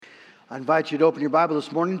I invite you to open your Bible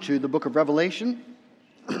this morning to the book of Revelation,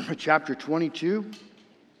 chapter 22.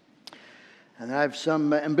 And I have some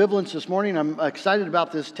ambivalence this morning. I'm excited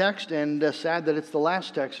about this text and sad that it's the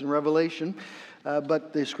last text in Revelation.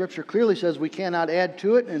 But the scripture clearly says we cannot add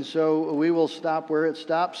to it, and so we will stop where it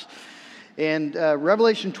stops. And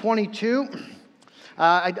Revelation 22,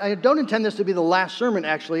 I don't intend this to be the last sermon,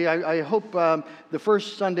 actually. I hope the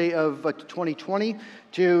first Sunday of 2020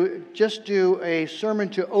 to just do a sermon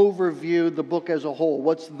to overview the book as a whole.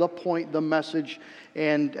 What's the point, the message,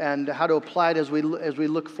 and how to apply it as we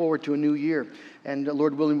look forward to a new year. And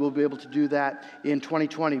Lord willing, we'll be able to do that in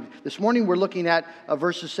 2020. This morning we're looking at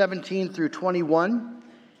verses 17 through 21.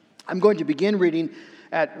 I'm going to begin reading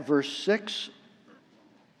at verse 6.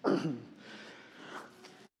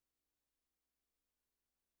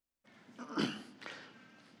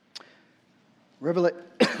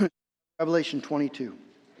 Revelation 22.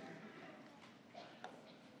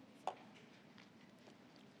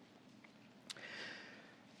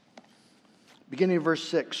 Beginning of verse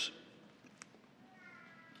 6.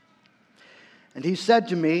 And he said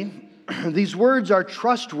to me, "These words are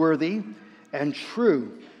trustworthy and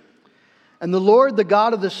true. And the Lord, the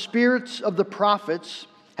God of the spirits of the prophets,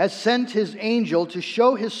 has sent his angel to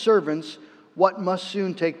show his servants what must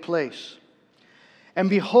soon take place. And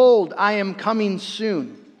behold, I am coming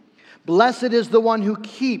soon. Blessed is the one who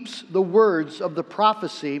keeps the words of the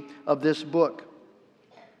prophecy of this book.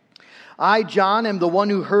 I, John, am the one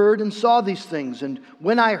who heard and saw these things. And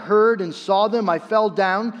when I heard and saw them, I fell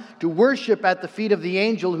down to worship at the feet of the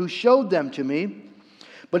angel who showed them to me.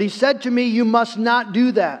 But he said to me, 'You must not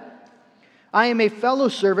do that. I am a fellow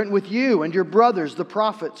servant with you and your brothers, the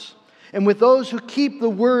prophets, and with those who keep the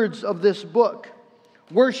words of this book.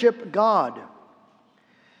 Worship God.'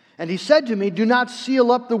 And he said to me, 'Do not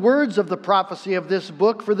seal up the words of the prophecy of this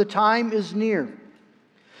book, for the time is near.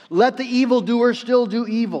 Let the evildoer still do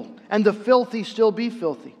evil, and the filthy still be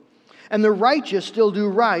filthy, and the righteous still do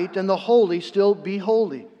right, and the holy still be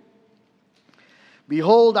holy.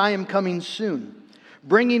 Behold, I am coming soon,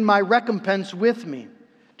 bringing my recompense with me,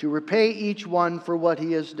 to repay each one for what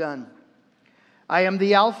he has done. I am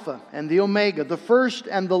the Alpha and the Omega, the first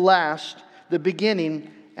and the last, the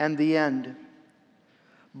beginning and the end.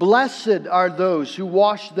 Blessed are those who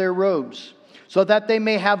wash their robes, so that they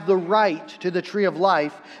may have the right to the tree of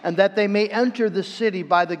life, and that they may enter the city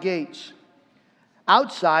by the gates.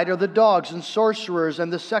 Outside are the dogs and sorcerers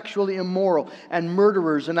and the sexually immoral and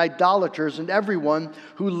murderers and idolaters and everyone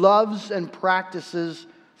who loves and practices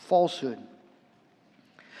falsehood.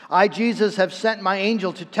 I, Jesus, have sent my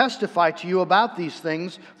angel to testify to you about these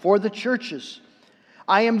things for the churches.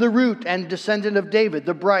 I am the root and descendant of David,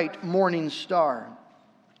 the bright morning star.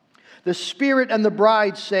 The Spirit and the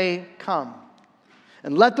bride say, 'Come.'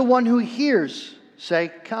 And let the one who hears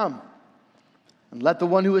say, 'Come.' And let the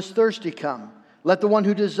one who is thirsty come. Let the one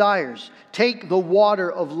who desires take the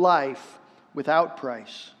water of life without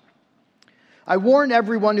price. I warn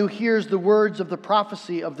everyone who hears the words of the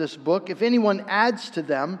prophecy of this book. If anyone adds to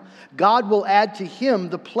them, God will add to him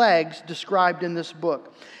the plagues described in this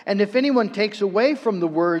book. And if anyone takes away from the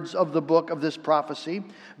words of the book of this prophecy,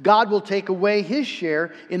 God will take away his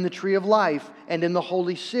share in the tree of life and in the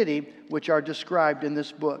holy city, which are described in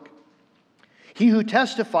this book. He who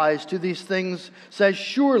testifies to these things says,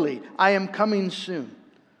 'Surely I am coming soon.'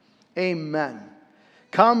 Amen.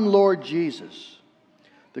 Come, Lord Jesus.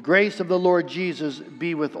 The grace of the Lord Jesus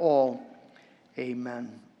be with all.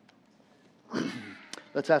 Amen."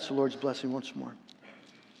 Let's ask the Lord's blessing once more.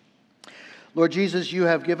 Lord Jesus, you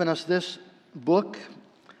have given us this book,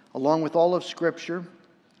 along with all of Scripture,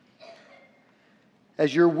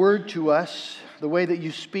 as your word to us, the way that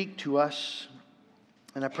you speak to us.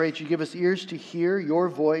 And I pray that you give us ears to hear your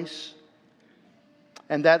voice,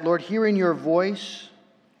 and that, Lord, hearing your voice,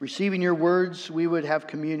 receiving your words, we would have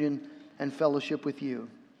communion and fellowship with you.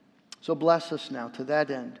 So bless us now to that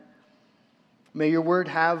end. May your word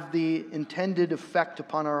have the intended effect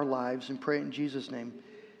upon our lives, and pray in Jesus' name.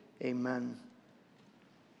 Amen.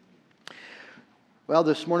 Well,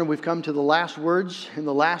 this morning we've come to the last words in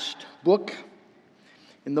the last book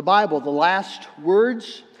in the Bible, the last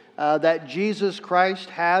words that Jesus Christ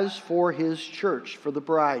has for his church, for the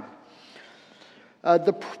bride.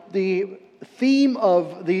 The theme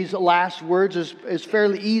of these last words is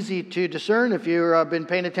fairly easy to discern. If you've been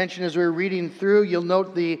paying attention as we're reading through, you'll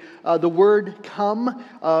note the word "come"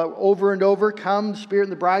 over and over. Come, the Spirit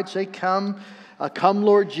and the bride say, "Come." Come,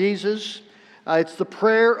 Lord Jesus. It's the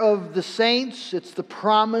prayer of the saints. It's the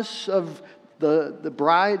promise of the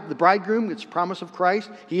bridegroom. It's the promise of Christ.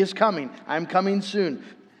 He is coming. I'm coming soon.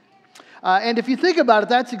 And if you think about it,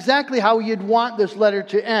 that's exactly how you'd want this letter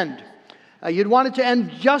to end. You'd want it to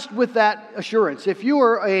end just with that assurance. If you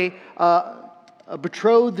are a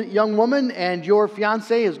betrothed young woman and your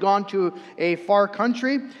fiancé has gone to a far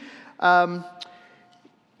country, and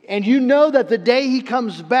you know that the day he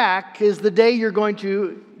comes back is the day you're going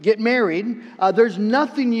to get married, there's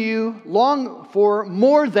nothing you long for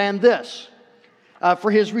more than this, for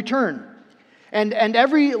his return. And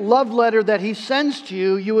every love letter that he sends to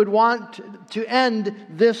you, you would want to end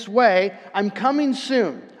this way: I'm coming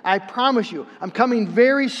soon. I promise you, I'm coming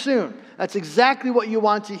very soon. That's exactly what you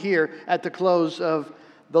want to hear at the close of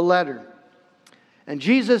the letter. And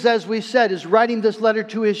Jesus, as we said, is writing this letter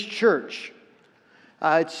to his church.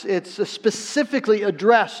 It's specifically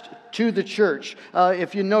addressed to the church.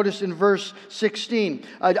 If you notice in verse 16,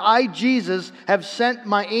 I, Jesus, have sent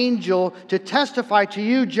my angel to testify to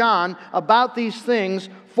you, John, about these things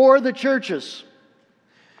for the churches.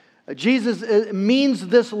 Jesus means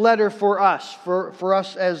this letter for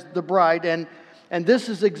us as the bride, and this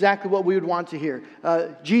is exactly what we would want to hear.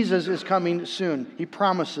 Jesus is coming soon. He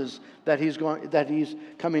promises that he's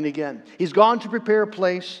coming again. He's gone to prepare a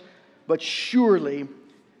place, but surely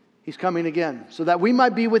he's coming again, so that we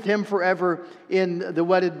might be with him forever in the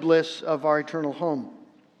wedded bliss of our eternal home.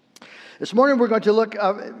 This morning we're going to look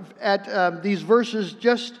at these verses,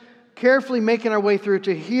 just carefully making our way through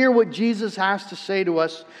to hear what Jesus has to say to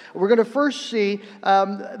us. We're going to first see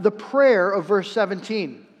the prayer of verse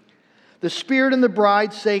 17. The Spirit and the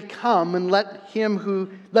bride say, "Come," and let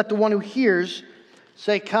the one who hears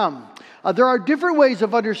say, "Come." There are different ways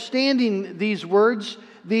of understanding these words.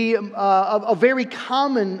 A very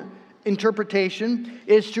common interpretation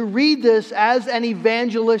is to read this as an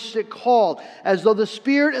evangelistic call, as though the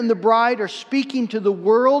Spirit and the bride are speaking to the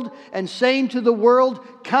world and saying to the world,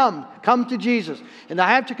 come to Jesus. And I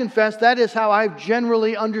have to confess, that is how I've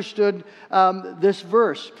generally understood this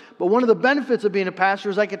verse. But one of the benefits of being a pastor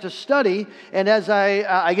is I get to study, and as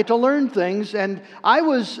I get to learn things. And I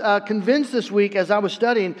was convinced this week as I was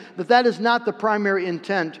studying that is not the primary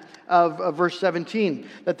intent of verse 17.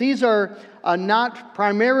 That these are not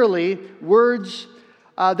primarily words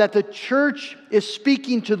that the church is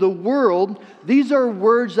speaking to the world. These are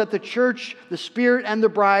words that the church, the Spirit, and the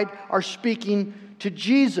bride are speaking to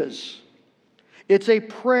Jesus. It's a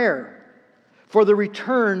prayer for the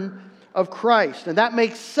return of Christ. And that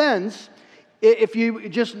makes sense if you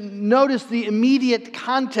just notice the immediate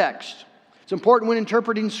context. It's important when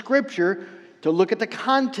interpreting Scripture to look at the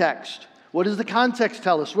context. What does the context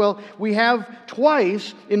tell us? Well, we have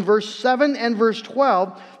twice in verse 7 and verse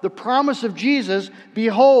 12 the promise of Jesus,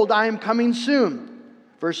 "Behold, I am coming soon."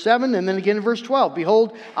 Verse 7 and then again in verse 12,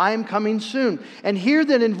 "Behold, I am coming soon." And here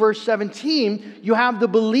then in verse 17, you have the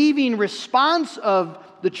believing response of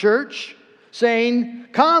the church saying,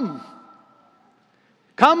 "Come.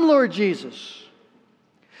 Come, Lord Jesus."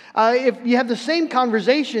 If you have the same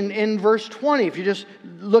conversation in verse 20, if you just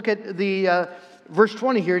look at the verse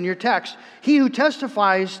 20 here in your text, "He who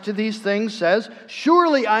testifies to these things says,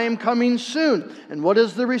 'Surely I am coming soon.'" And what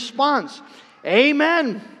is the response?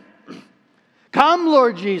 "Amen. Come,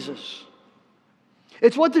 Lord Jesus."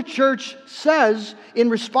 It's what the church says in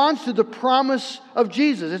response to the promise of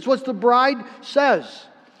Jesus. It's what the bride says.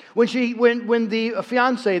 When the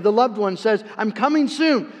fiancé, the loved one, says, "I'm coming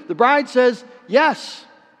soon," the bride says, "Yes,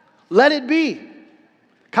 let it be.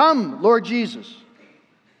 Come, Lord Jesus."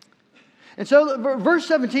 And so verse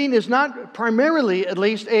 17 is not primarily, at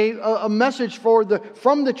least, a message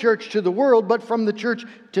from the church to the world, but from the church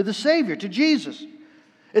to the Savior, to Jesus.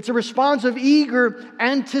 It's a response of eager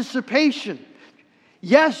anticipation.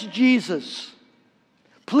 "Yes, Jesus,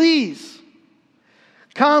 please,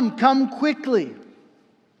 come quickly."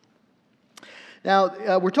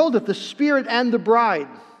 Now, we're told that the Spirit and the bride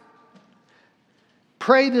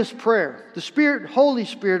pray this prayer. The Spirit, Holy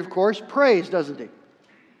Spirit, of course, prays, doesn't he?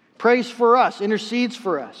 Prays for us, intercedes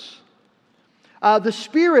for us. The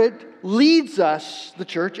Spirit leads us, the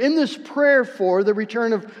church, in this prayer for the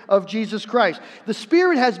return of Jesus Christ. The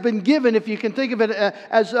Spirit has been given, if you can think of it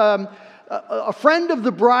as a friend of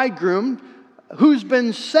the bridegroom who's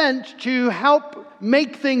been sent to help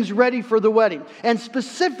make things ready for the wedding, and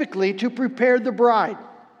specifically to prepare the bride.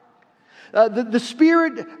 The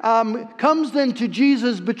Spirit comes then to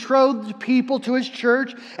Jesus' betrothed people, to His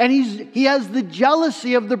church, and He has the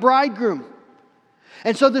jealousy of the bridegroom.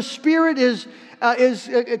 And so the Spirit is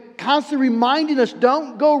constantly reminding us,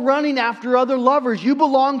 don't go running after other lovers. You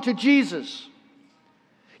belong to Jesus.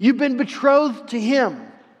 You've been betrothed to Him.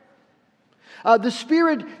 The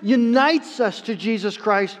Spirit unites us to Jesus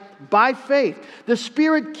Christ by faith. The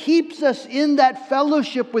Spirit keeps us in that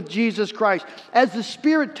fellowship with Jesus Christ as the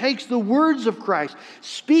Spirit takes the words of Christ,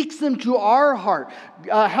 speaks them to our heart,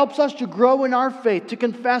 helps us to grow in our faith, to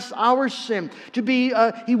confess our sin,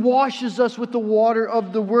 He washes us with the water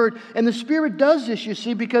of the Word. And the Spirit does this, you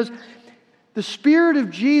see, because the Spirit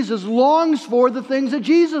of Jesus longs for the things that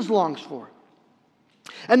Jesus longs for.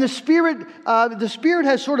 And the Spirit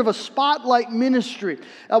has sort of a spotlight ministry.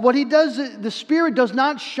 What He does, the Spirit does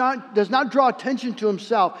not draw attention to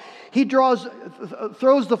Himself. He throws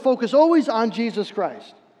the focus always on Jesus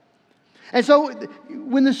Christ. And so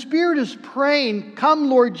when the Spirit is praying, "Come,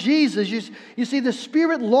 Lord Jesus," you see the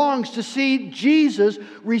Spirit longs to see Jesus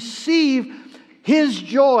receive His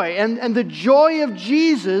joy. And the joy of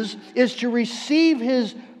Jesus is to receive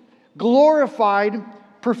His glorified,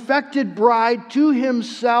 perfected bride to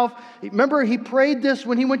Himself. Remember, He prayed this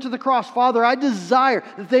when He went to the cross. "Father, I desire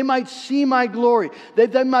that they might see my glory,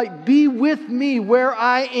 that they might be with me where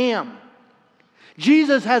I am."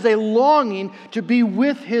 Jesus has a longing to be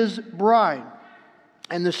with His bride,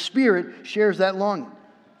 and the Spirit shares that longing.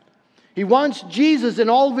 He wants Jesus in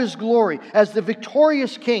all of His glory as the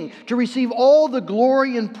victorious King to receive all the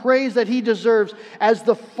glory and praise that He deserves as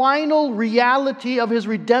the final reality of His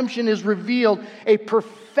redemption is revealed, a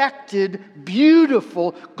perfected,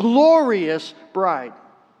 beautiful, glorious bride.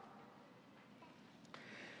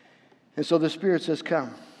 And so the Spirit says,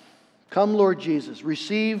 "Come. Come, Lord Jesus.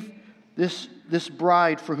 Receive this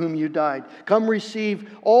bride for whom you died. Come receive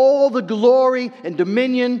all the glory and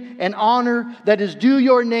dominion and honor that is due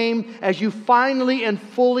your name as you finally and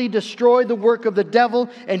fully destroy the work of the devil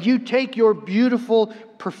and you take your beautiful,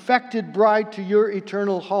 perfected bride to your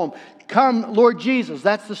eternal home. Come, Lord Jesus."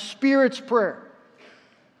 That's the Spirit's prayer.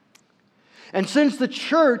 And since the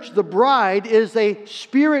church, the bride, is a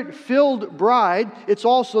Spirit-filled bride, it's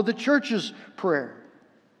also the church's prayer.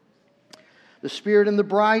 The Spirit and the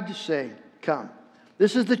bride say, "Come."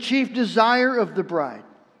 This is the chief desire of the bride.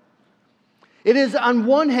 It is, on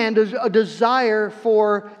one hand, a desire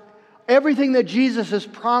for everything that Jesus has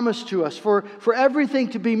promised to us, for everything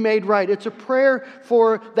to be made right. It's a prayer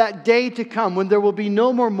for that day to come when there will be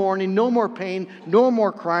no more mourning, no more pain, no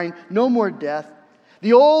more crying, no more death.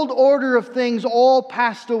 The old order of things all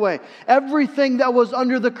passed away. Everything that was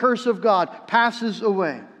under the curse of God passes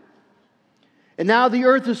away. And now the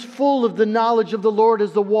earth is full of the knowledge of the Lord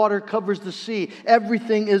as the water covers the sea.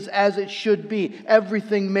 Everything is as it should be.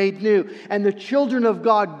 Everything made new. And the children of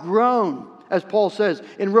God groan, as Paul says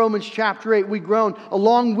in Romans chapter 8, we groan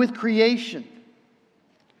along with creation,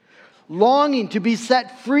 longing to be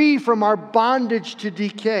set free from our bondage to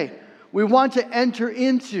decay. We want to enter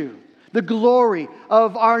into the glory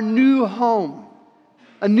of our new home.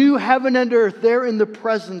 A new heaven and earth there in the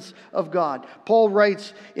presence of God. Paul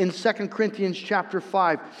writes in 2 Corinthians chapter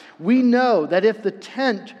 5, "We know that if the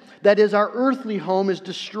tent that is our earthly home is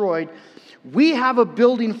destroyed, we have a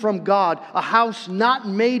building from God, a house not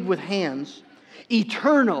made with hands,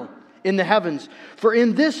 eternal in the heavens. For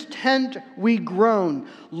in this tent we groan,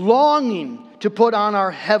 longing to put on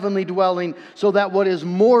our heavenly dwelling, so that what is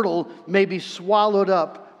mortal may be swallowed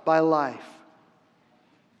up by life."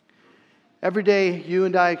 Every day you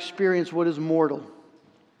and I experience what is mortal.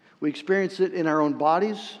 We experience it in our own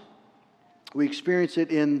bodies. We experience it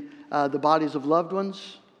in the bodies of loved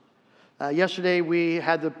ones. Yesterday we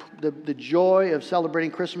had the joy of celebrating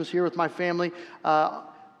Christmas here with my family.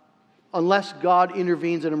 Unless God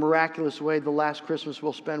intervenes in a miraculous way, the last Christmas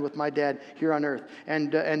we'll spend with my dad here on earth. And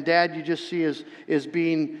Dad, you just see is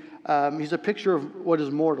being, he's a picture of what is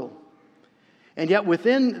mortal. And yet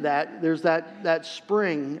within that, there's that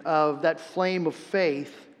spring of that flame of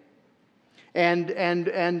faith, and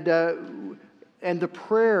the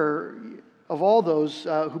prayer of all those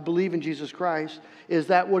who believe in Jesus Christ is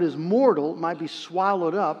that what is mortal might be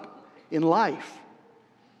swallowed up in life,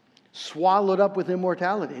 swallowed up with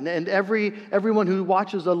immortality. And everyone who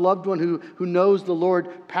watches a loved one who knows the Lord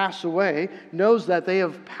pass away knows that they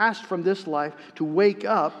have passed from this life to wake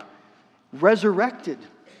up resurrected.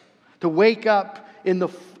 To wake up in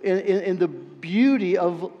the beauty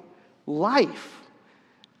of life.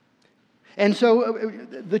 And so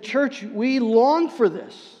the church, we long for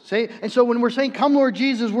this. And so when we're saying, "Come, Lord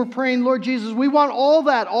Jesus," we're praying, "Lord Jesus, we want all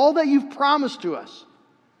that you've promised to us."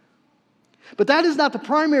 But that is not the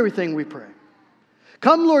primary thing we pray.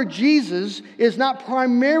 "Come, Lord Jesus" is not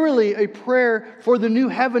primarily a prayer for the new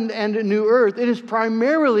heaven and a new earth. It is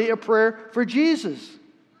primarily a prayer for Jesus.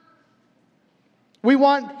 We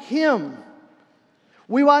want Him.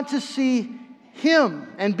 We want to see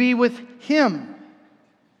Him and be with Him.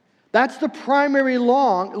 That's the primary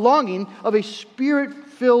longing of a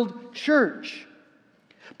Spirit-filled church.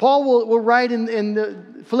 Paul will write in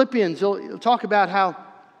the Philippians, he'll talk about how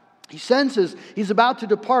he senses he's about to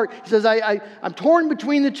depart. He says, I'm torn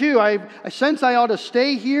between the two. I sense I ought to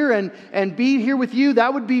stay here and be here with you.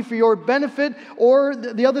 That would be for your benefit. Or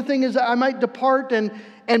the other thing is I might depart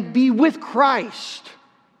and be with Christ,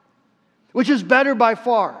 which is better by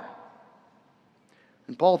far.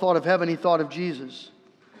 And Paul thought of heaven, he thought of Jesus.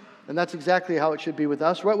 And that's exactly how it should be with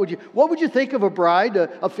us. What would you think of a bride,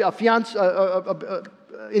 a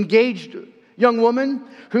engaged young woman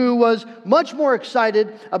who was much more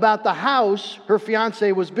excited about the house her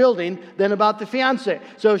fiancé was building than about the fiancé?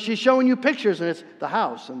 So she's showing you pictures, and it's the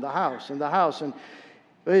house and the house and the house. And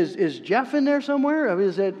is Jeff in there somewhere? I mean,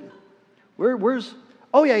 is it where's?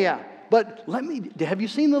 Oh yeah. But have you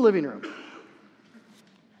seen the living room?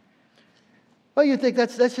 Well, you think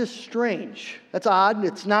that's just strange. That's odd.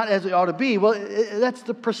 It's not as it ought to be. Well, that's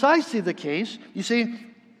precisely the case. You see,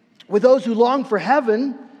 with those who long for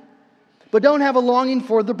heaven, but don't have a longing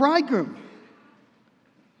for the bridegroom,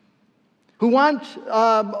 who want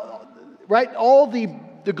all the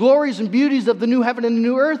glories and beauties of the new heaven and the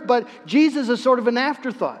new earth, but Jesus is sort of an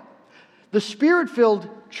afterthought. The Spirit-filled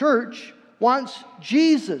church wants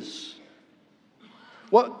Jesus.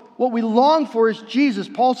 What we long for is Jesus.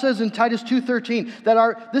 Paul says in Titus 2:13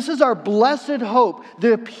 that this is our blessed hope,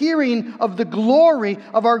 the appearing of the glory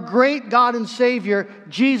of our great God and Savior,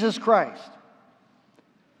 Jesus Christ.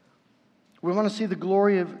 We want to see the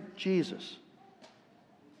glory of Jesus.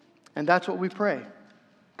 And that's what we pray.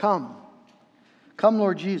 Come. Come,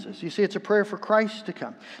 Lord Jesus. You see, it's a prayer for Christ to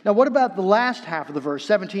come. Now, what about the last half of the verse,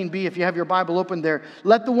 17b, if you have your Bible open there?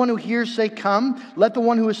 Let the one who hears say, come. Let the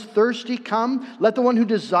one who is thirsty come. Let the one who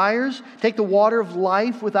desires take the water of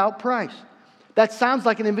life without price. That sounds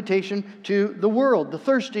like an invitation to the world, the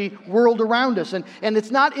thirsty world around us. And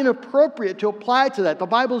it's not inappropriate to apply to that. The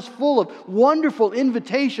Bible is full of wonderful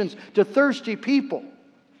invitations to thirsty people.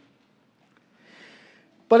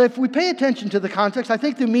 But if we pay attention to the context, I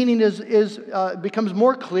think the meaning becomes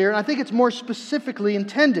more clear, and I think it's more specifically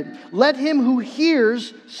intended. Let him who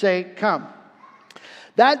hears say, come.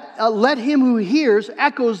 That let him who hears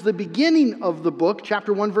echoes the beginning of the book,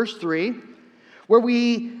 chapter 1, verse 3, where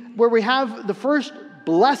we have the first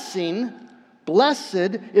blessing.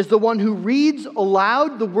 Blessed is the one who reads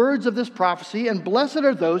aloud the words of this prophecy, and blessed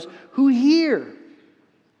are those who hear.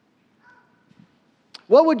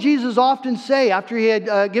 What would Jesus often say after he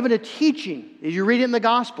had given a teaching? As you read it in the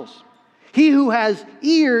Gospels, he who has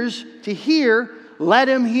ears to hear, let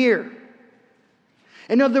him hear.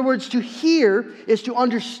 In other words, to hear is to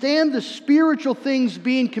understand the spiritual things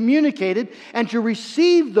being communicated and to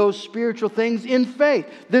receive those spiritual things in faith.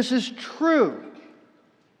 This is true.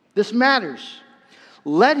 This matters.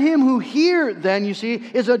 Let him who hear, then, you see,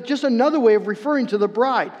 is just another way of referring to the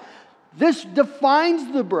bride. This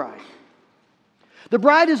defines the bride. The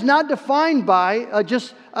bride is not defined by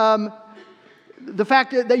just the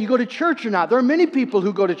fact that you go to church or not. There are many people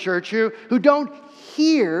who go to church who don't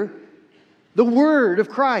hear the word of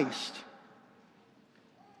Christ.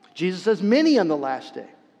 Jesus says, many on the last day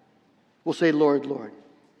will say, Lord, Lord.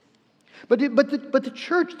 But the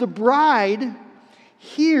church, the bride,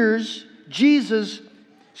 hears Jesus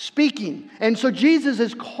speaking. And so Jesus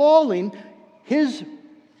is calling his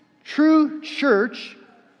true church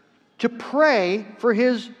to pray for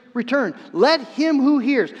his return. Let him who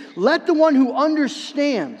hears, let the one who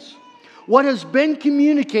understands what has been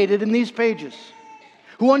communicated in these pages,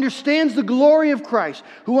 who understands the glory of Christ,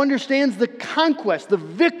 who understands the conquest, the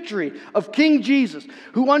victory of King Jesus,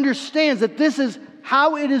 who understands that this is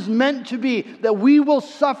how it is meant to be, that we will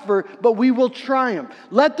suffer, but we will triumph.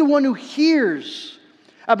 Let the one who hears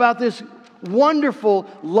about this wonderful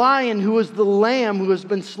lion who is the lamb who has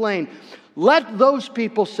been slain, let those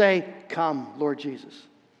people say, come, Lord Jesus.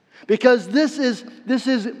 Because this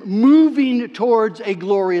is moving towards a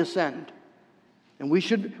glorious end. And we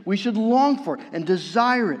should long for it and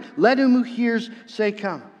desire it. Let him who hears say,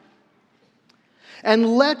 come.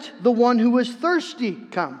 And let the one who is thirsty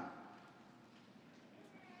come.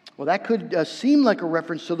 Well, that could seem like a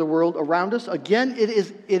reference to the world around us. Again, it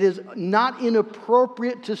is not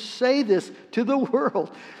inappropriate to say this to the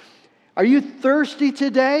world. Are you thirsty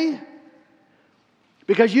today?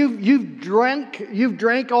 Because you've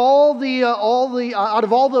drank all the out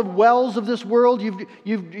of all the wells of this world,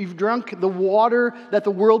 you've drunk the water that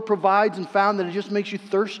the world provides and found that it just makes you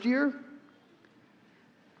thirstier.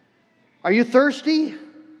 Are you thirsty?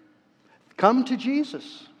 Come to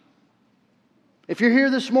Jesus. If you're here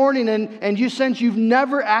this morning and you sense you've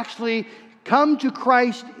never actually come to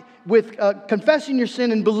Christ with confessing your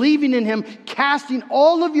sin and believing in Him, casting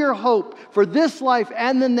all of your hope for this life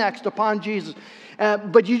and the next upon Jesus.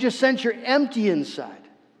 But you just sense you're empty inside.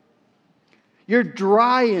 You're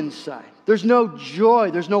dry inside. There's no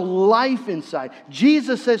joy. There's no life inside.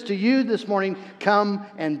 Jesus says to you this morning, come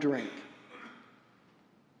and drink.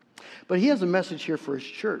 But He has a message here for His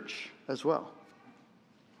church as well.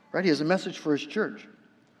 Right? He has a message for His church.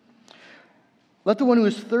 Let the one who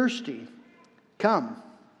is thirsty come.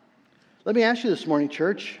 Let me ask you this morning,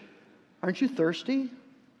 church, aren't you thirsty?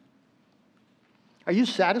 Are you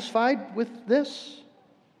satisfied with this?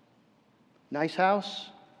 Nice house,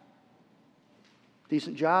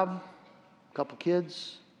 decent job, couple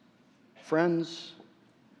kids, friends,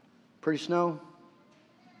 pretty snow.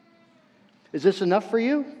 Is this enough for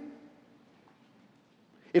you?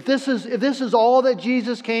 If this is all that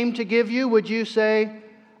Jesus came to give you, would you say,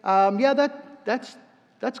 yeah, that's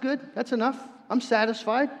good, that's enough, I'm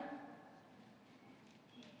satisfied?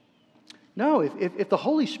 No, if the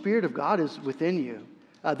Holy Spirit of God is within you,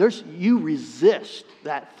 you resist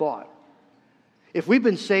that thought. If we've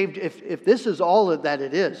been saved, if this is all that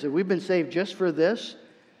it is, if we've been saved just for this,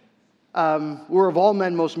 we're of all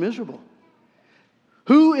men most miserable.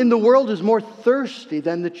 Who in the world is more thirsty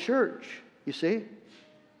than the church? You see?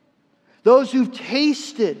 Those who've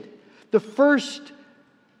tasted the first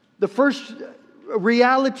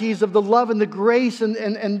realities of the love and the grace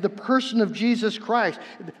and the person of Jesus Christ.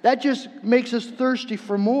 That just makes us thirsty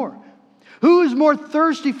for more. Who is more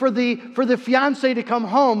thirsty for the fiancé to come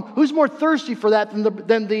home? Who's more thirsty for that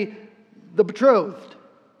than the betrothed?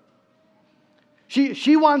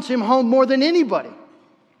 She wants him home more than anybody.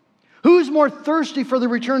 Who's more thirsty for the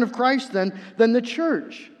return of Christ than the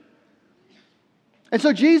church? And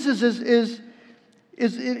so Jesus is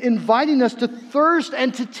inviting us to thirst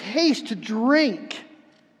and to taste, to drink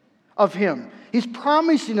of Him. He's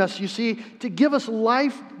promising us, you see, to give us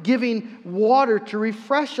life-giving water to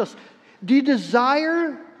refresh us. Do you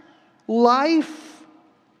desire life?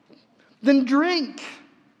 Then drink.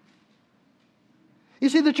 You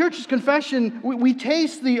see, the church's confession, we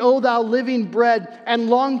taste thee, O thou living bread, and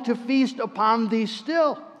long to feast upon thee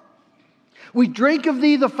still. We drink of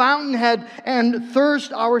thee, the fountainhead, and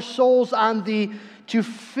thirst our souls on thee to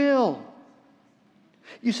fill.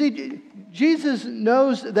 You see, Jesus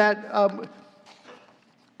knows that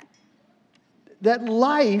that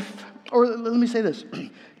life, or let me say this.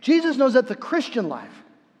 Jesus knows that the Christian life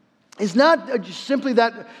is not simply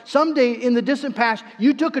that someday in the distant past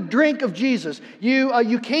you took a drink of Jesus.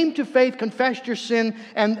 You came to faith, confessed your sin,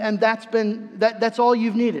 and that's all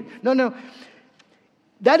you've needed. No.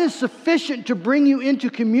 That is sufficient to bring you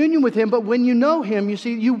into communion with Him, but when you know Him, you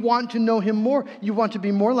see, you want to know Him more. You want to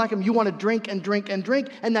be more like Him. You want to drink and drink and drink,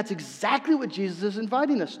 and that's exactly what Jesus is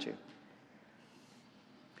inviting us to.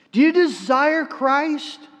 Do you desire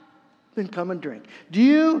Christ? Then come and drink.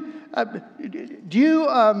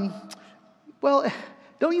 Well,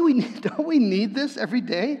 don't we need this every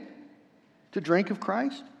day to drink of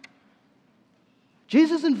Christ?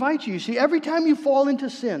 Jesus invites you. You see, every time you fall into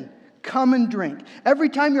sin, come and drink. Every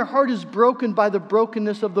time your heart is broken by the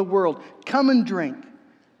brokenness of the world, come and drink.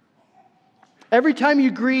 Every time you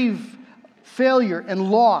grieve failure and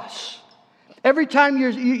loss, every time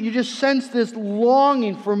you just sense this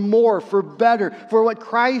longing for more, for better, for what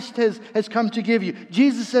Christ has come to give you,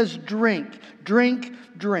 Jesus says, drink, drink,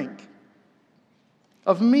 drink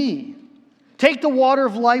of me. Take the water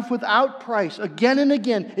of life without price again and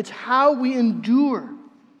again. It's how we endure.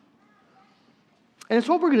 And it's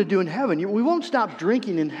what we're going to do in heaven. We won't stop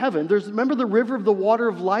drinking in heaven. Remember the river of the water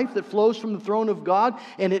of life that flows from the throne of God,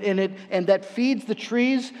 and that feeds the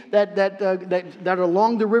trees that are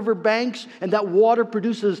along the river banks, and that water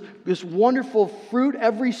produces this wonderful fruit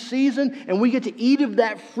every season, and we get to eat of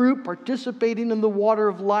that fruit, participating in the water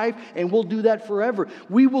of life, and we'll do that forever.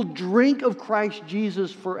 We will drink of Christ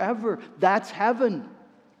Jesus forever. That's heaven.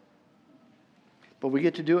 But we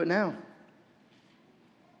get to do it now.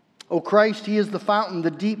 O Christ, He is the fountain, the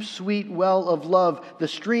deep, sweet well of love. The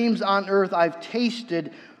streams on earth I've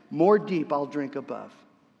tasted, more deep I'll drink above.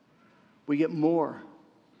 We get more.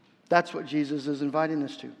 That's what Jesus is inviting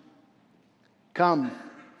us to. Come,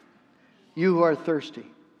 you who are thirsty.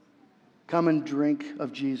 Come and drink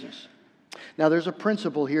of Jesus. Now there's a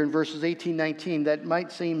principle here in verses 18, 19 that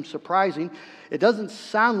might seem surprising. It doesn't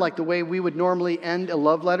sound like the way we would normally end a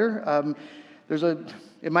love letter.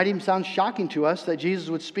 It might even sound shocking to us that Jesus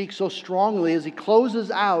would speak so strongly as He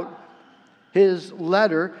closes out His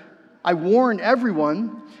letter. I warn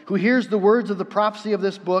everyone who hears the words of the prophecy of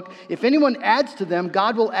this book, if anyone adds to them,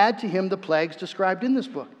 God will add to him the plagues described in this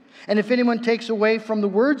book. And if anyone takes away from the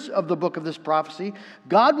words of the book of this prophecy,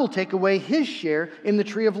 God will take away his share in the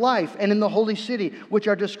tree of life and in the holy city, which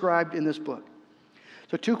are described in this book.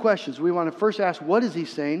 So 2 questions. We want to first ask, what is he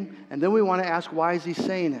saying? And then we want to ask, why is he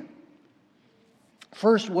saying it?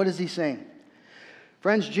 First, what is he saying?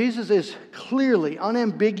 Friends, Jesus is clearly,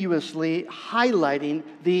 unambiguously highlighting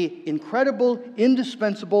the incredible,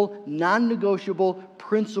 indispensable, non-negotiable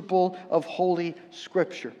principle of Holy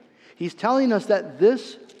Scripture. He's telling us that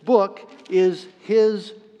this book is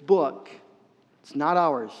his book. It's not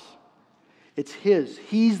ours. It's his.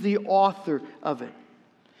 He's the author of it.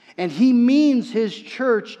 And he means his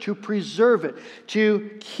church to preserve it,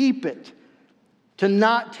 to keep it, to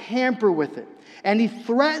not tamper with it. And he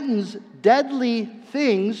threatens deadly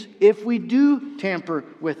things if we do tamper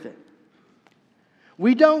with it.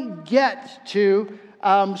 We don't get to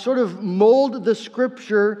sort of mold the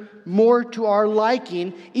Scripture more to our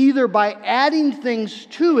liking, either by adding things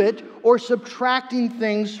to it or subtracting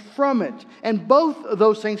things from it. And both of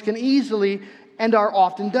those things can easily and are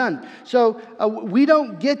often done. So we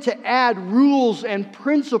don't get to add rules and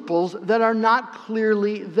principles that are not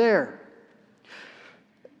clearly there.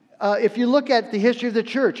 If you look at the history of the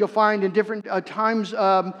church, you'll find in different times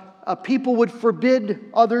people would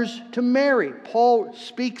forbid others to marry. Paul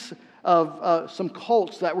speaks of some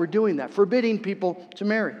cults that were doing that, forbidding people to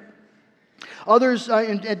marry. Others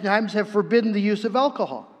at times have forbidden the use of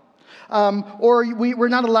alcohol. Or we're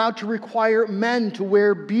not allowed to require men to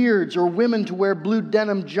wear beards or women to wear blue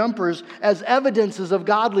denim jumpers as evidences of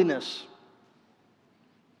godliness.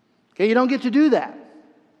 Okay, you don't get to do that.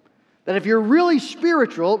 That if you're really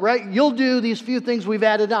spiritual, right, you'll do these few things we've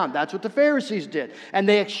added on. That's what the Pharisees did. And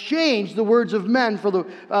they exchanged the words of men for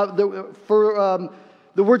the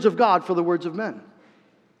words of God for the words of men.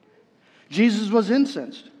 Jesus was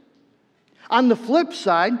incensed. On the flip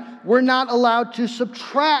side, we're not allowed to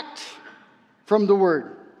subtract from the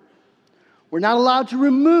Word. We're not allowed to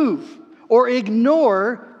remove or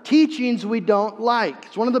ignore teachings we don't like.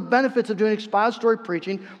 It's one of the benefits of doing expository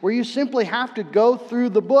preaching, where you simply have to go through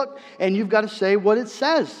the book and you've got to say what it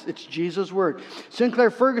says. It's Jesus' Word. Sinclair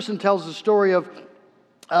Ferguson tells the story of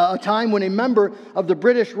a time when a member of the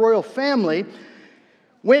British royal family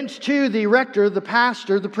went to the rector, the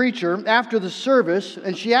pastor, the preacher, after the service,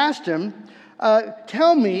 and she asked him,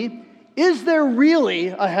 tell me, is there really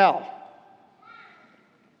a hell?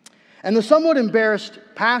 And the somewhat embarrassed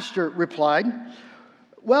pastor replied,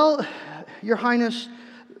 well, Your Highness,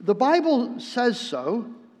 the Bible says so.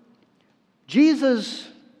 Jesus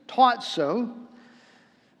taught so.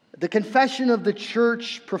 The confession of the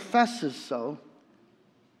church professes so.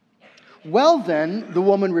 Well then, the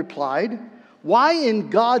woman replied, why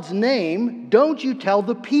in God's name don't you tell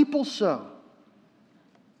the people so?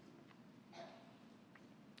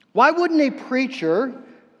 Why wouldn't a preacher,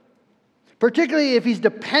 particularly if he's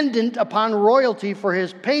dependent upon royalty for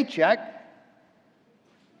his paycheck,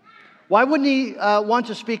 why wouldn't he want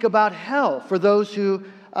to speak about hell for those who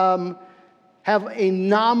have a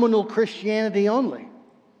nominal Christianity only?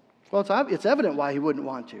 Well, it's evident why he wouldn't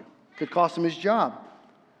want to. It could cost him his job.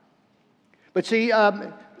 But see,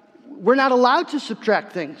 we're not allowed to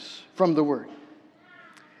subtract things from the Word.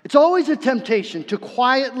 It's always a temptation to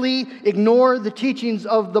quietly ignore the teachings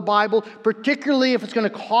of the Bible, particularly if it's going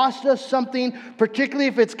to cost us something, particularly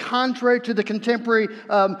if it's contrary to the contemporary,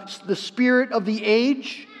 the spirit of the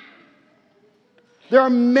age. There are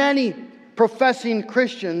many professing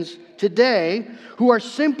Christians today who are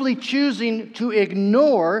simply choosing to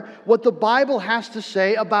ignore what the Bible has to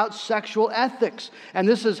say about sexual ethics. And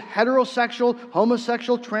this is heterosexual,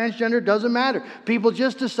 homosexual, transgender, doesn't matter. People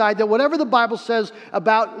just decide that whatever the Bible says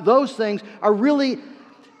about those things are really,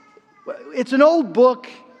 it's an old book,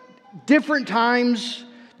 different times,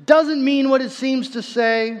 doesn't mean what it seems to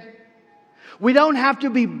say. We don't have to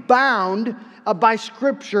be bound by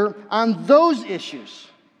Scripture on those issues.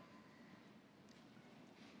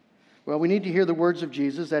 Well, we need to hear the words of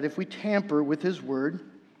Jesus that if we tamper with His Word,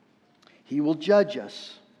 He will judge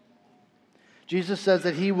us. Jesus says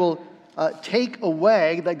that He will take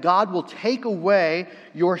away, that God will take away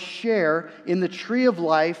your share in the tree of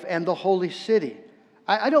life and the holy city.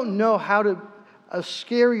 I don't know how to, a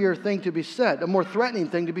scarier thing to be said, a more threatening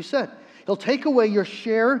thing to be said. He'll take away your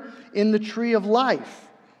share in the tree of life.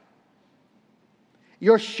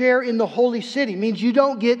 Your share in the holy city means you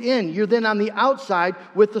don't get in. You're then on the outside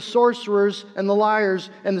with the sorcerers and the liars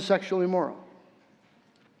and the sexually immoral.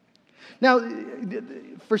 Now,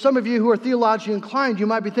 for some of you who are theologically inclined, you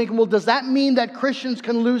might be thinking, well, does that mean that Christians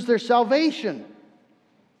can lose their salvation?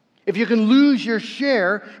 If you can lose your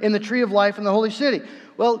share in the tree of life and the holy city?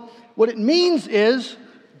 Well, what it means is,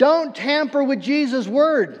 don't tamper with Jesus'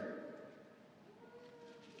 word.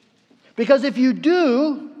 Because if you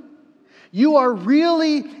do, you are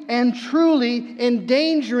really and truly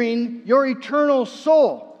endangering your eternal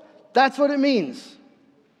soul. That's what it means.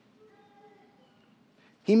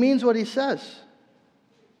 He means what he says.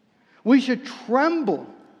 We should tremble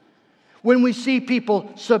when we see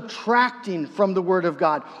people subtracting from the Word of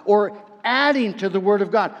God or adding to the Word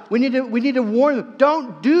of God. We need to warn them.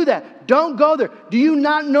 Don't do that. Don't go there. Do you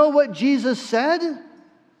not know what Jesus said?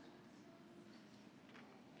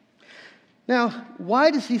 Now,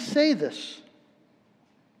 why does he say this?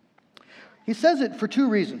 He says it for two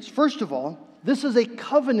reasons. First of all, this is a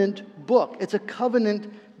covenant book. It's a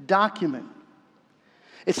covenant document.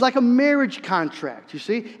 It's like a marriage contract, you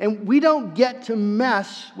see? And we don't get to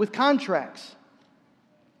mess with contracts.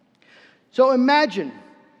 So imagine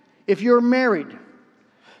if you're married,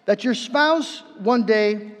 that your spouse one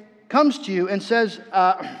day comes to you and says,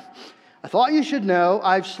 I thought you should know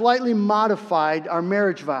I've slightly modified our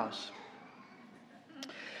marriage vows.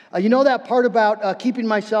 You know that part about keeping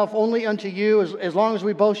myself only unto you as long as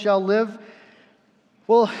we both shall live?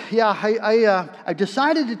 Well, yeah, I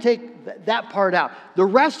decided to take that part out. The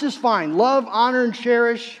rest is fine. Love, honor, and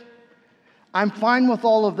cherish. I'm fine with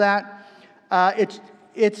all of that.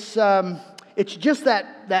 It's just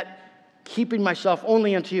that keeping myself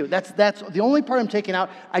only unto you. That's the only part I'm taking out.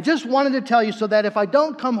 I just wanted to tell you so that if I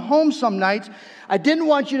don't come home some nights, I didn't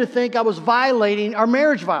want you to think I was violating our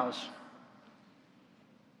marriage vows.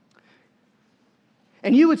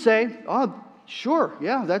 And you would say, oh, sure,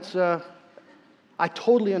 yeah, that's, I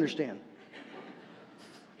totally understand.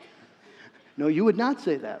 No, you would not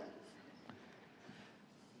say that.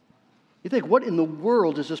 You think, what in the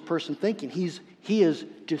world is this person thinking? He is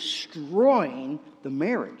destroying the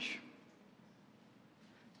marriage.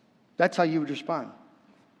 That's how you would respond.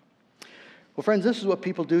 Well, friends, this is what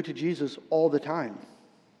people do to Jesus all the time.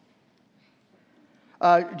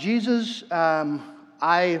 Jesus,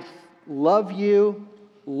 I love you,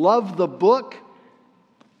 love the book.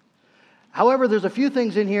 However, there's a few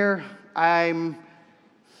things in here I'm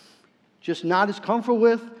just not as comfortable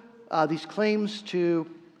with. These claims to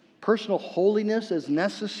personal holiness as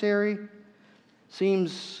necessary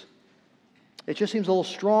it just seems a little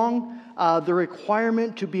strong. The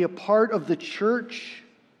requirement to be a part of the church.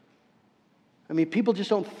 I mean, people just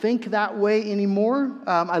don't think that way anymore.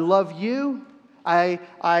 I love you.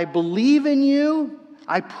 I believe in you.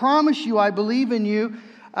 I promise you I believe in you.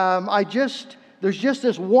 There's just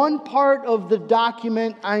this one part of the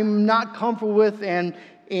document I'm not comfortable with, and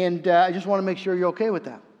I just want to make sure you're okay with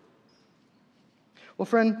that. Well,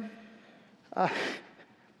 friend,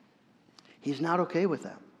 he's not okay with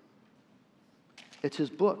that. It's his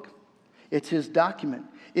book. It's his document.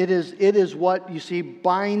 It is what, you see,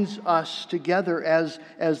 binds us together as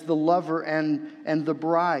the lover and the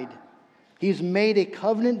bride. He's made a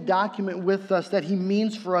covenant document with us that he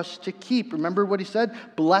means for us to keep. Remember what he said?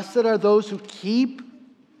 Blessed are those who keep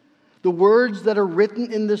the words that are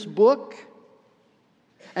written in this book.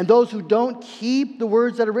 And those who don't keep the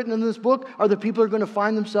words that are written in this book are the people who are going to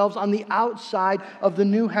find themselves on the outside of the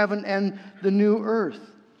new heaven and the new earth.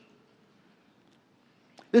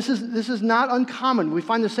 This is not uncommon. We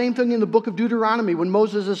find the same thing in the book of Deuteronomy when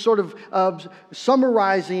Moses is sort of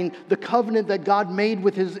summarizing the covenant that God made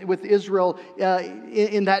with Israel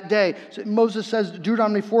in that day. So Moses says,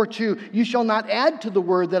 Deuteronomy 4:2, you shall not add to the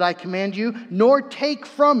word that I command you, nor take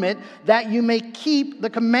from it, that you may keep the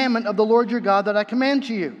commandment of the Lord your God that I command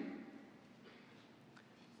to you.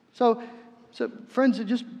 So friends,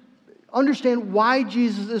 just understand why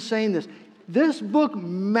Jesus is saying this. This book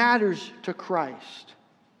matters to Christ.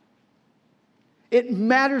 It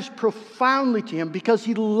matters profoundly to him because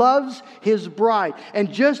he loves his bride.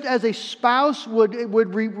 And just as a spouse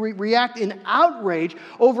would react in outrage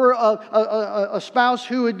over a spouse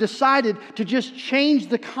who had decided to just change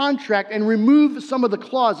the contract and remove some of the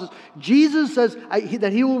clauses, Jesus says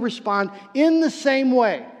that he will respond in the same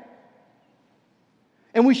way.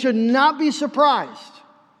 And we should not be surprised.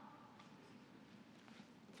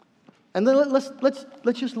 And then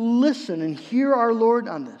let's just listen and hear our Lord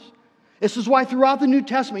on this. This is why throughout the New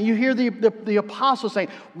Testament you hear the apostles saying,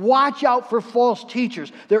 watch out for false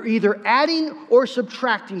teachers. They're either adding or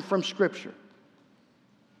subtracting from Scripture.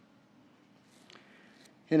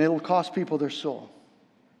 And it'll cost people their soul.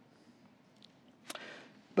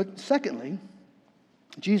 But secondly,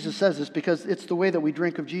 Jesus says this because it's the way that we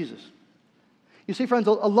drink of Jesus. You see, friends,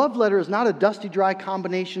 a love letter is not a dusty, dry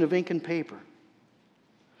combination of ink and paper.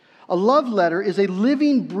 A love letter is a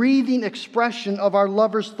living, breathing expression of our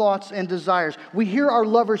lover's thoughts and desires. We hear our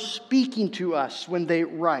lovers speaking to us when they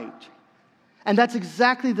write. And that's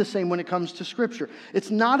exactly the same when it comes to Scripture.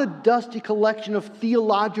 It's not a dusty collection of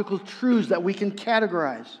theological truths that we can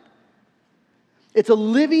categorize. It's a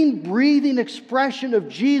living, breathing expression of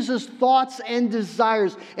Jesus' thoughts and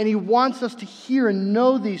desires, and He wants us to hear and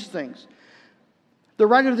know these things. The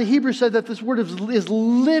writer of the Hebrews said that this word is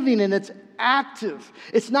living and it's active.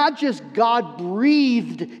 It's not just God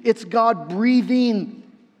breathed, it's God breathing.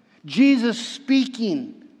 Jesus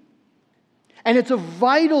speaking. And it's a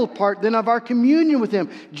vital part then of our communion with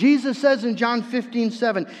Him. Jesus says in John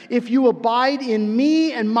 15:7, if you abide in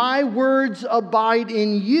me and my words abide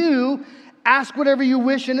in you, ask whatever you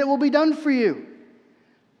wish and it will be done for you.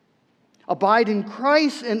 Abide in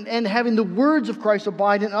Christ and having the words of Christ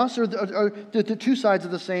abide in us are the two sides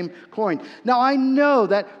of the same coin. Now I know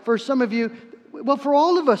that for some of you, well, for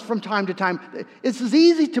all of us from time to time, it's as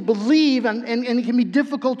easy to believe and it can be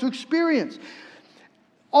difficult to experience.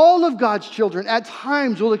 All of God's children at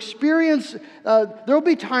times will experience, there will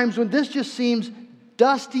be times when this just seems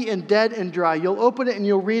dusty and dead and dry. You'll open it and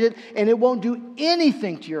you'll read it and it won't do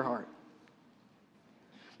anything to your heart.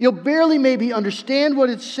 You'll barely maybe understand what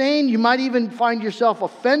it's saying. You might even find yourself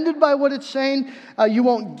offended by what it's saying. You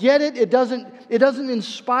won't get it. It doesn't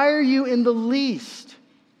inspire you in the least.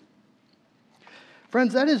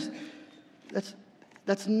 Friends,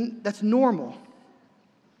 that's normal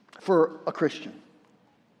for a Christian.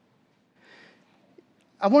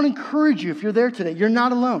 I want to encourage you, if you're there today, you're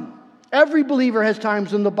not alone. Every believer has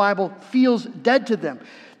times when the Bible feels dead to them.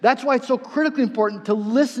 That's why it's so critically important to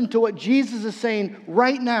listen to what Jesus is saying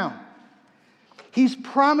right now. He's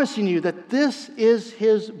promising you that this is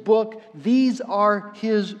His book. These are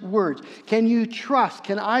His words. Can you trust,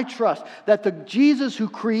 can I trust that the Jesus who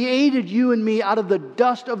created you and me out of the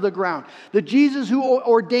dust of the ground, the Jesus who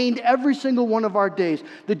ordained every single one of our days,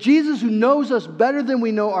 the Jesus who knows us better than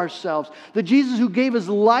we know ourselves, the Jesus who gave His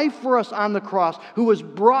life for us on the cross, who was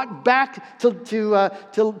brought back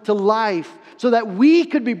to life, so that we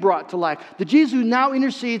could be brought to life. The Jesus who now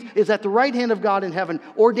intercedes is at the right hand of God in heaven,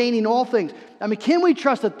 ordaining all things. I mean, can we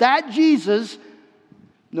trust that Jesus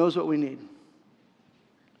knows what we need?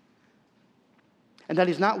 And that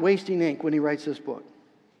He's not wasting ink when He writes this book.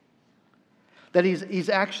 That He's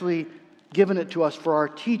actually given it to us for our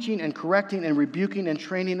teaching and correcting and rebuking and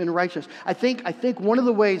training in righteousness. I think one of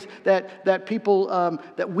the ways that people,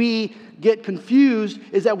 that we get confused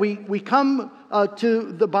is that we come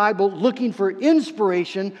to the Bible looking for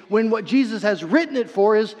inspiration when what Jesus has written it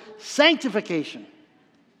for is sanctification.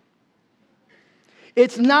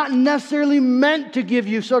 It's not necessarily meant to give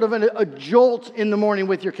you sort of a jolt in the morning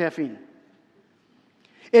with your caffeine.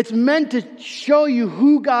 It's meant to show you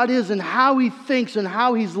who God is and how He thinks and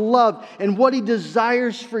how He's loved and what He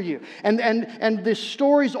desires for you. And the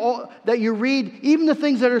stories that you read, even the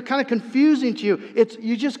things that are kind of confusing to you,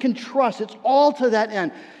 you just can trust. It's all to that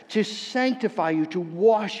end, to sanctify you, to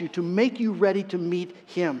wash you, to make you ready to meet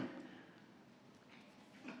Him.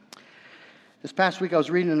 This past week I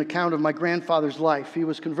was reading an account of my grandfather's life. He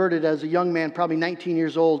was converted as a young man, probably 19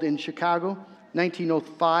 years old, in Chicago,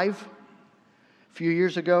 1905. A few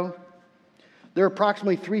years ago. There are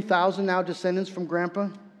approximately 3,000 now descendants from Grandpa.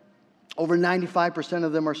 Over 95%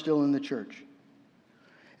 of them are still in the church.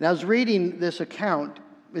 And I was reading this account.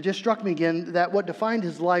 It just struck me again that what defined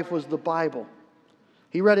his life was the Bible.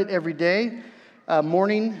 He read it every day,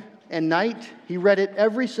 morning and night. He read it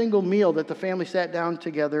every single meal that the family sat down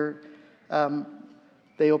together.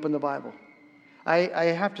 They opened the Bible. I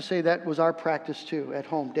have to say that was our practice too at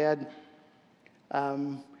home. Dad,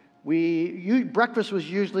 breakfast was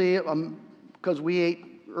usually, because we ate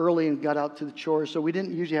early and got out to the chores, so we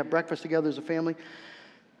didn't usually have breakfast together as a family.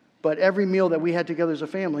 But every meal that we had together as a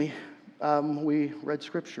family, we read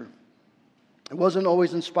Scripture. It wasn't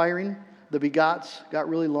always inspiring. The begots got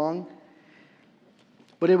really long.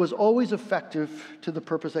 But it was always effective to the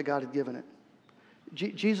purpose that God had given it.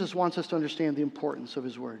 Jesus wants us to understand the importance of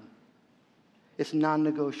His Word. It's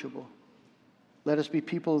non-negotiable. Let us be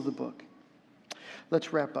people of the book.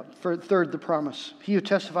 Let's wrap up. Third, the promise. He who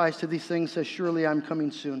testifies to these things says, surely I'm coming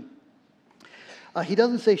soon. He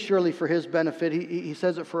doesn't say surely for His benefit. He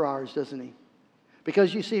says it for ours, doesn't He?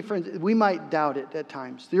 Because you see, friends, we might doubt it at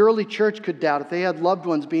times. The early church could doubt it. They had loved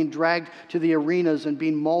ones being dragged to the arenas and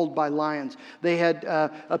being mauled by lions. They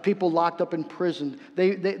had people locked up in prison.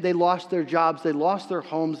 They lost their jobs. They lost their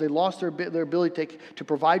homes. They lost their ability to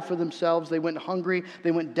provide for themselves. They went hungry.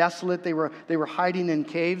 They went desolate. They were hiding in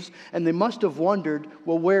caves. And they must have wondered,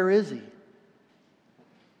 well, where is He?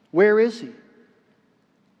 Where is He?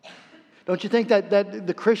 Don't you think that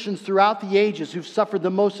the Christians throughout the ages who've suffered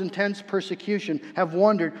the most intense persecution have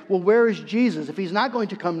wondered, well, where is Jesus? If he's not going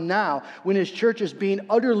to come now, when his church is being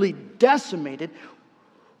utterly decimated,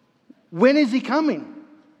 when is he coming?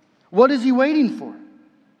 What is he waiting for?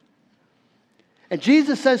 And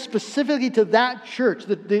Jesus says specifically to that church,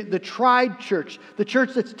 the tried church, the church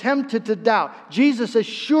that's tempted to doubt, Jesus says,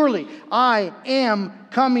 surely I am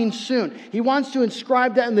coming soon. He wants to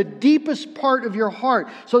inscribe that in the deepest part of your heart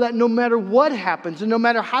so that no matter what happens and no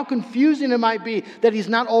matter how confusing it might be that he's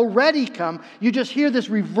not already come, you just hear this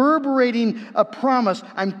reverberating promise,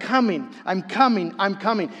 I'm coming, I'm coming, I'm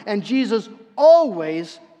coming. And Jesus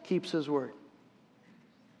always keeps his word.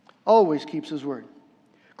 Always keeps his word.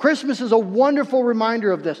 Christmas is a wonderful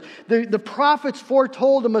reminder of this. The prophets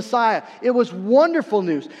foretold the Messiah. It was wonderful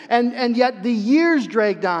news. And yet the years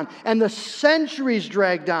dragged on and the centuries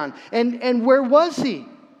dragged on. And where was he?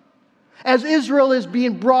 As Israel is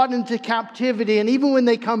being brought into captivity, and even when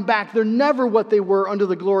they come back, they're never what they were under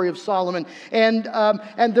the glory of Solomon. And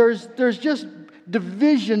there's just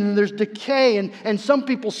division and there's decay, and some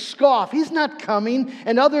people scoff. He's not coming.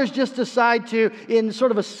 And others just decide to, in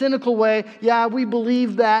sort of a cynical way, yeah, we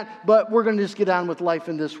believe that, but we're going to just get on with life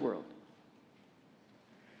in this world.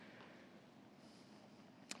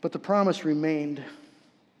 But the promise remained.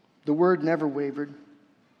 The word never wavered.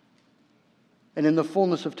 And in the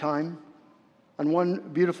fullness of time, on one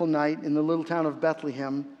beautiful night in the little town of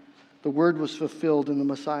Bethlehem, the word was fulfilled and the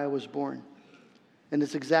Messiah was born. And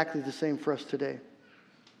it's exactly the same for us today.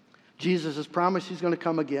 Jesus has promised he's going to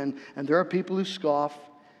come again, and there are people who scoff,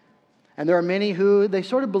 and there are many who, they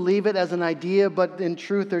sort of believe it as an idea, but in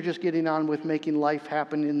truth, they're just getting on with making life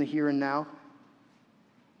happen in the here and now.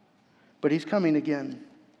 But he's coming again.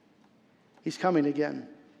 He's coming again.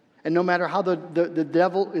 And no matter how the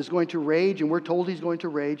devil is going to rage, and we're told he's going to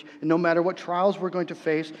rage, and no matter what trials we're going to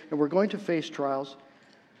face, and we're going to face trials,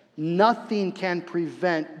 nothing can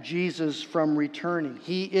prevent Jesus from returning.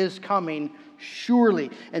 He is coming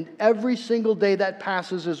surely. And every single day that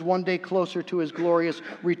passes is one day closer to his glorious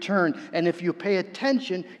return. And if you pay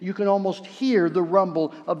attention, you can almost hear the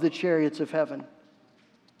rumble of the chariots of heaven.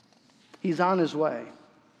 He's on his way.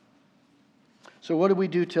 So what do we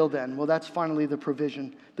do till then? Well, that's finally the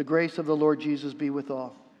provision. The grace of the Lord Jesus be with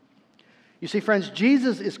all. You see, friends,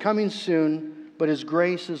 Jesus is coming soon, but his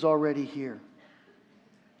grace is already here.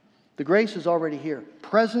 The grace is already here,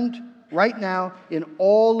 present right now in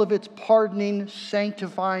all of its pardoning,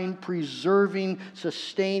 sanctifying, preserving,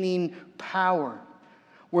 sustaining power.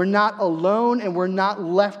 We're not alone and we're not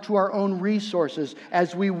left to our own resources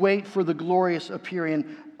as we wait for the glorious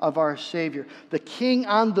appearing of our Savior. The King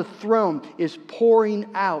on the throne is pouring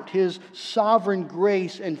out his sovereign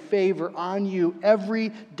grace and favor on you every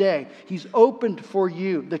day. He's opened for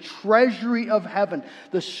you the treasury of heaven,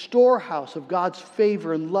 the storehouse of God's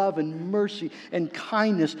favor and love and mercy and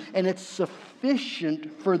kindness, and it's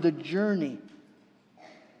sufficient for the journey.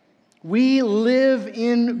 We live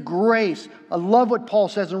in grace. I love what Paul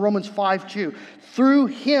says in Romans 5:2. Through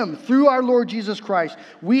him, through our Lord Jesus Christ,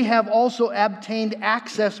 we have also obtained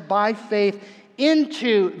access by faith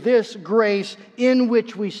into this grace in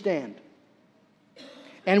which we stand.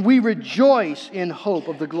 And we rejoice in hope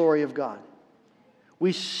of the glory of God.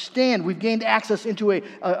 We stand, we've gained access into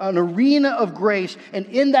an arena of grace, and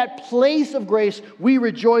in that place of grace, we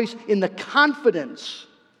rejoice in the confidence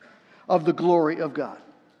of the glory of God.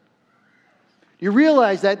 You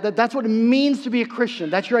realize that's what it means to be a Christian.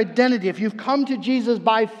 That's your identity. If you've come to Jesus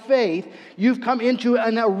by faith, you've come into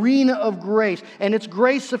an arena of grace. And it's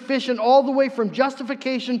grace sufficient all the way from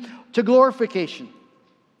justification to glorification.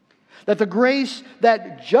 That the grace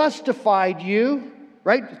that justified you,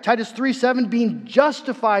 right? Titus 3:7, being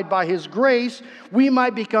justified by his grace, we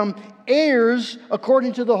might become heirs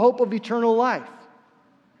according to the hope of eternal life.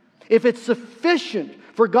 If it's sufficient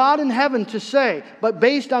for God in heaven to say, but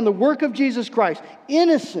based on the work of Jesus Christ,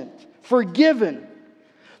 innocent, forgiven,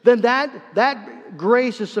 then that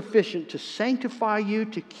grace is sufficient to sanctify you,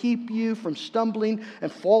 to keep you from stumbling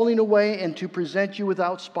and falling away, and to present you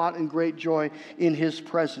without spot and great joy in his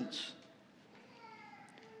presence.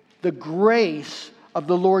 The grace of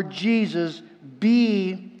the Lord Jesus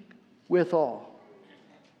be with all.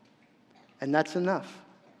 And that's enough.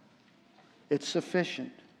 It's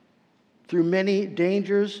sufficient. Through many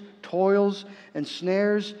dangers, toils, and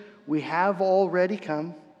snares, we have already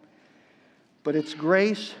come. But it's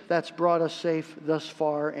grace that's brought us safe thus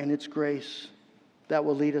far, and it's grace that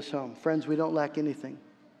will lead us home. Friends, we don't lack anything.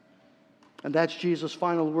 And that's Jesus'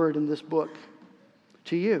 final word in this book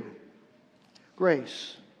to you.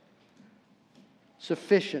 Grace.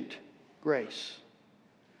 Sufficient grace.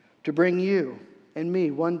 To bring you and me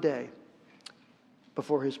one day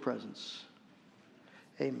before his presence.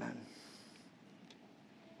 Amen.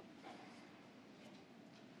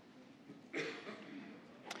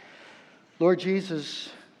 Lord Jesus,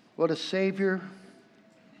 what a Savior,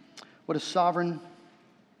 what a sovereign.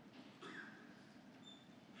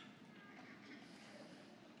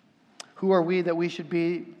 Who are we that we should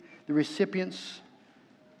be the recipients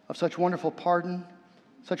of such wonderful pardon,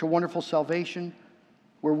 such a wonderful salvation,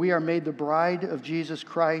 where we are made the bride of Jesus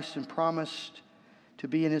Christ and promised to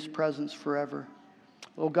be in his presence forever.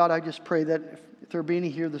 Oh God, I just pray that if there be any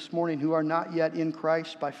here this morning who are not yet in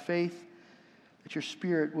Christ by faith, that your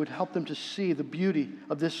Spirit would help them to see the beauty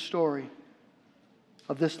of this story,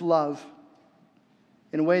 of this love,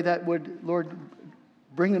 in a way that would, Lord,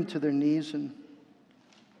 bring them to their knees and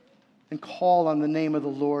call on the name of the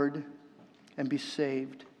Lord and be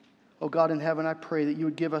saved. Oh God in heaven, I pray that you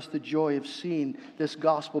would give us the joy of seeing this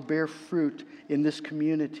gospel bear fruit in this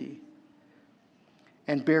community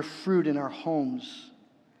and bear fruit in our homes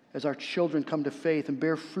as our children come to faith, and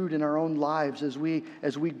bear fruit in our own lives as we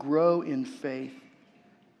grow in faith,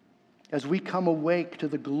 as we come awake to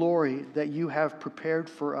the glory that you have prepared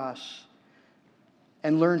for us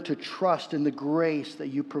and learn to trust in the grace that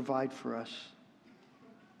you provide for us.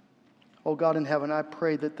 Oh God in heaven, I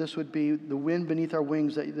pray that this would be the wind beneath our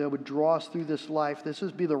wings that would draw us through this life. This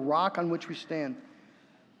would be the rock on which we stand.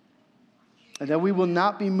 And that we will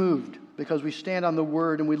not be moved because we stand on the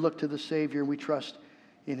word and we look to the Savior and we trust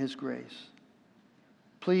in his grace.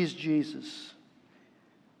 Please, Jesus,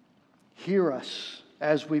 hear us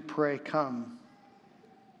as we pray, come.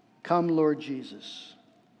 Come, Lord Jesus.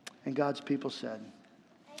 And God's people said,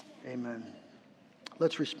 amen.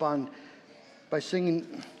 Let's respond by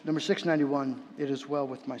singing number 691, It Is Well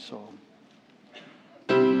With My Soul.